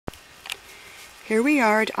Here we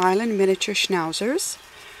are at Island Miniature Schnauzers,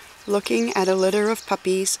 looking at a litter of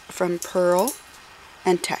puppies from Pearl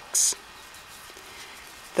and Tex.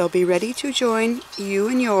 They'll be ready to join you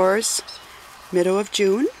and yours middle of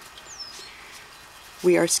June.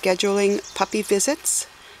 We are scheduling puppy visits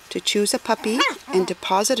to choose a puppy and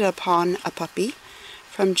deposit upon a puppy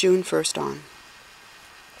from June 1st on.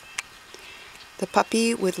 The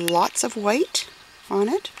puppy with lots of white on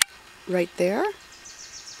it, right there,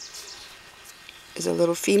 is a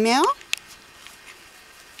little female,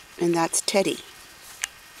 and that's Teddy.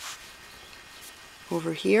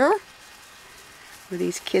 Over here, with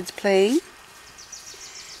these kids playing,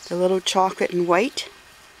 the little chocolate and white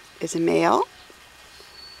is a male,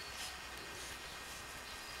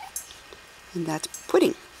 and that's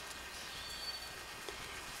Pudding.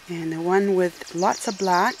 And the one with lots of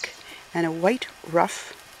black and a white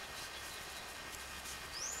ruff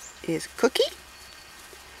is Cookie,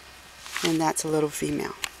 and that's a little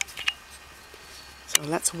female. So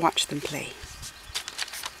let's watch them play.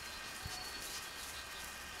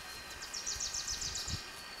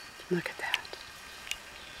 Look at that.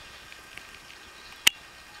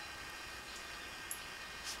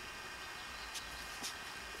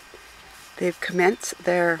 They've commenced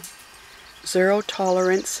their zero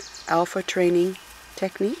tolerance alpha training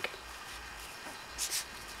technique.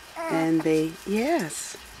 And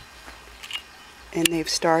and they've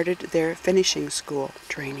started their finishing school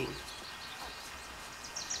training.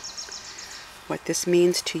 What this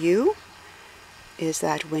means to you is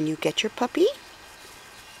that when you get your puppy,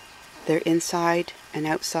 they're inside and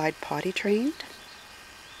outside potty trained,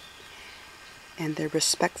 and they're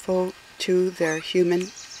respectful to their human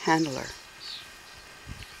handler.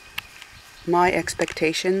 My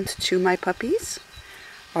expectations to my puppies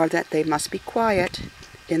are that they must be quiet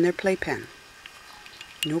in their playpen.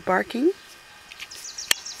 No barking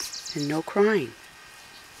and no crying.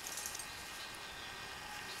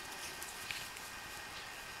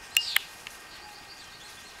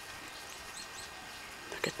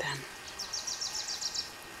 Look at them.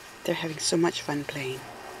 They're having so much fun playing.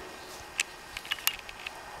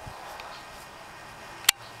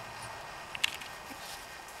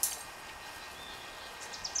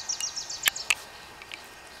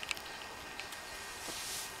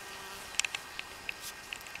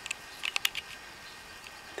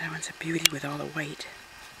 That one's a beauty with all the white.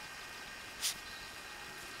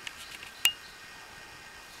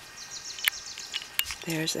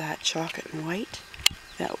 There's that chocolate and white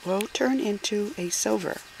that will turn into a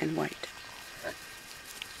silver and white.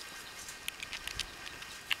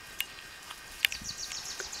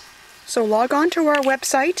 So log on to our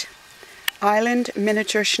website, Island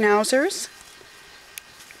Miniature Schnauzers.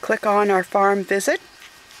 Click on our farm visit,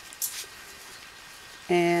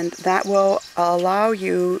 and that will allow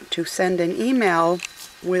you to send an email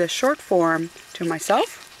with a short form to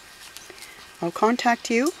myself. I'll contact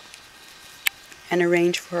you and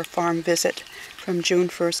arrange for a farm visit from June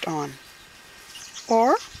 1st on.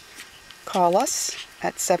 Or call us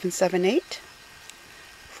at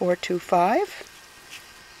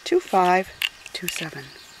 778-425-2527.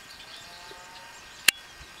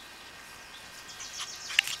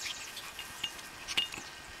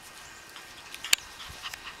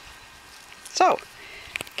 So,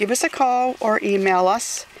 give us a call or email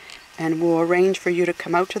us, and we'll arrange for you to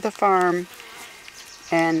come out to the farm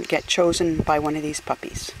and get chosen by one of these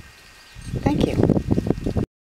puppies. Thank you.